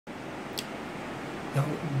Now,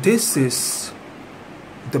 this is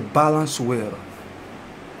the balance wheel.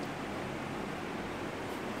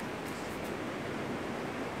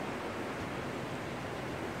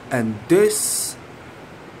 And this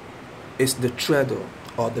is the treadle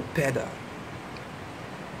or the pedal.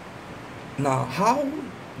 Now, how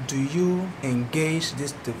do you engage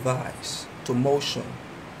this device to motion?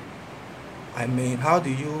 I mean, how do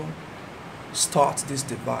you start this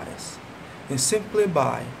device? It's simply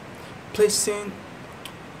by placing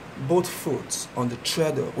both foot on the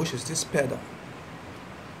treadle, which is this pedal,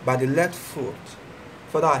 by the left foot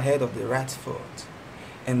further ahead of the right foot,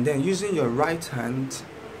 and then using your right hand,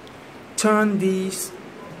 turn this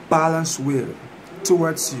balance wheel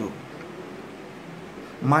towards you.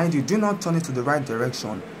 Mind you, do not turn it to the right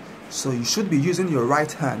direction, so you should be using your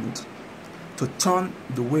right hand to turn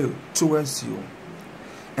the wheel towards you,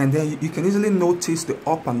 and then you can easily notice the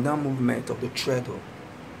up and down movement of the treadle.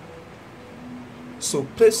 So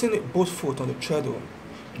placing both foot on the treadle,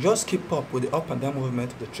 just keep up with the up and down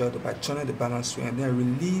movement of the treadle by turning the balance wheel, and then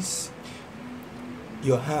release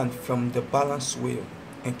your hand from the balance wheel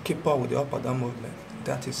and keep up with the up and down movement.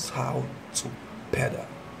 That is how to pedal.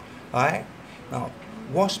 Alright? Now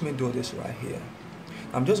watch me do this right here.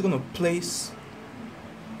 I'm just going to place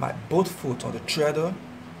my both foot on the treadle.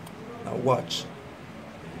 Now watch.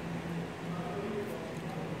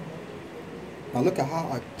 Now look at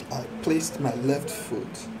how I placed my left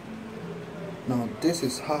foot. Now this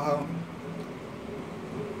is how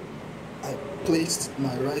I placed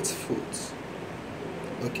my right foot.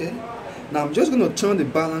 Okay? Now I'm just going to turn the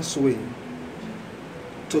balance wheel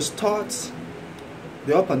to start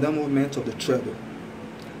the up and down movement of the treadle.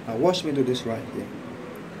 Now watch me do this right here.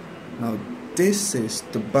 Now this is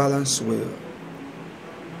the balance wheel.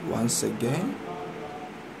 Once again.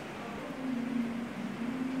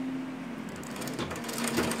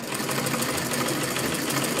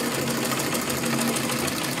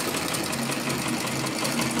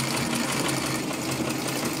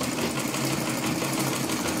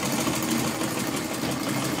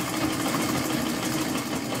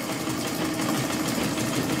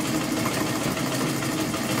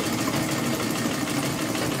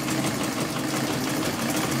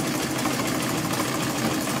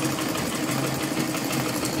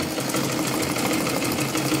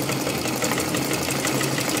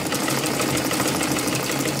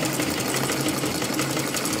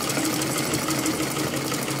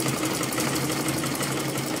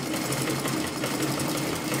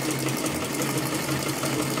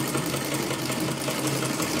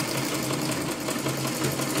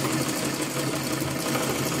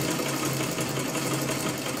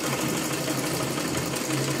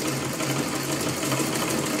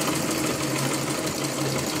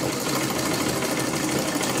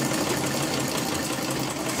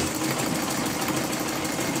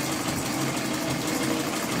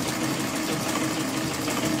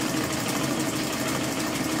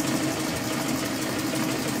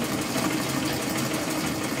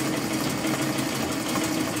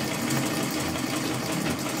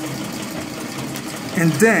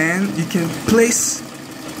 And then you can place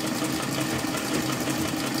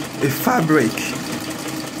a fabric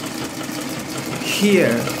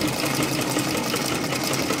here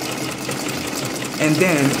and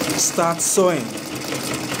then start sewing.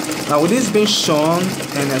 Now with this being shown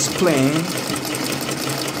and explained,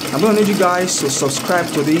 I'm going to need you guys to subscribe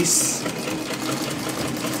to this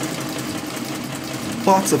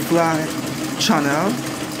butterfly channel